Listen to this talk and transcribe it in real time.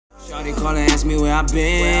Shawty call and ask me where I've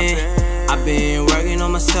been working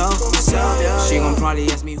on myself. She gon' probably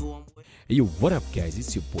ask me who I'm with. Hey yo, what up guys,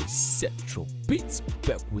 it's your boy Central Beats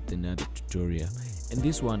back with another tutorial. In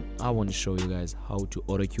this one I want to show you guys how to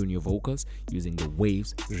auto-tune your vocals using the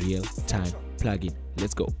Waves real-time plugin.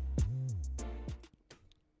 Let's go.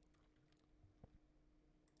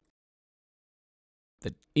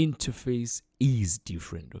 The interface is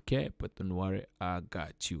different, okay, but don't worry, I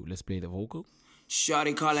got you. Let's play the vocal.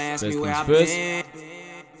 Shawty call and ask me where I've first, been.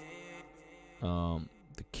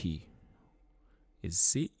 the key is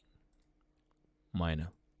C minor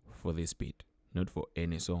for this beat, not for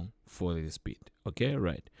any song, for this beat. Okay,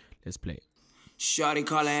 right, let's play. Shawty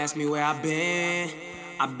call and ask me where I've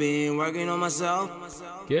been working on myself.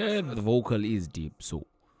 Yeah, the vocal is deep, so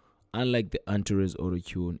unlike the Antares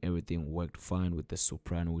auto-tune, everything worked fine with the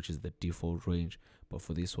soprano, which is the default range, but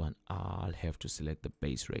for this one I'll have to select the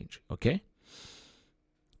bass range. Okay,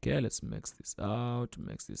 let's mix this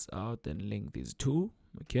out, then link these two.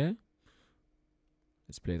 Okay,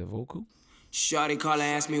 let's play the vocal. Shawty call and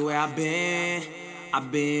ask me where I've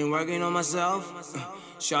been working on myself.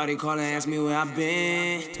 Shawty call and ask me where I've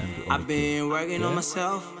been working on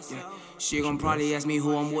myself. She gon' probably ask me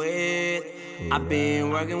who I'm with. I've been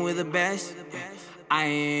working with the best. I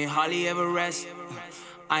ain't hardly ever rest.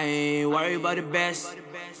 I ain't worried about the best.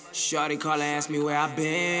 Shawty call and ask me where I've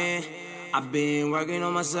been working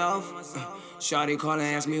on myself. Shawty call and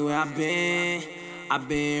ask me where I've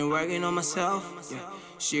been working on myself.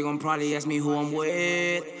 She gon' probably ask me who I'm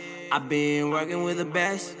with. I've been working with the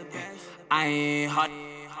best. I ain't hard.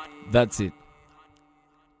 That's it.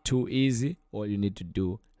 Too easy. All you need to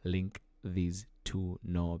do, link these two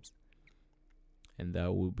knobs, and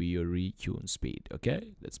that will be your retune speed.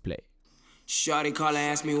 Okay, let's play. Shawty call and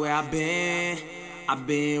ask me where I've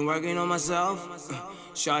been working on myself.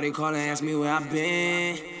 Shawty call and ask me where I've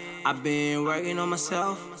been working on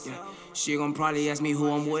myself. She gon' probably ask me who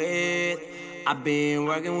I'm with. I've been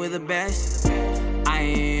working with the best. I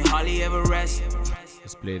ain't hardly ever rest.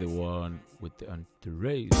 Let's play the one with the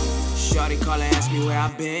Antares. Shawty call and ask me where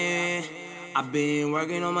I've been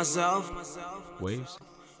working on myself. Waves.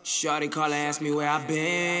 Shawty call and ask me where I've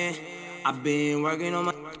been working on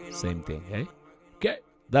my. Same thing, hey? Okay,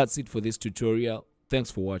 that's it for this tutorial.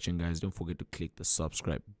 Thanks for watching, guys. Don't forget to click the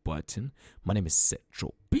subscribe button. My name is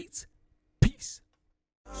Central Beats. Peace.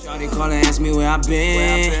 Shawty call and ask me where I've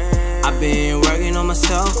been working on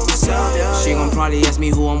myself. She gon' probably ask me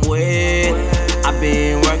who I'm with. I've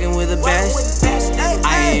been working with the best.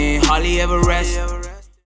 I ain't hardly ever rest.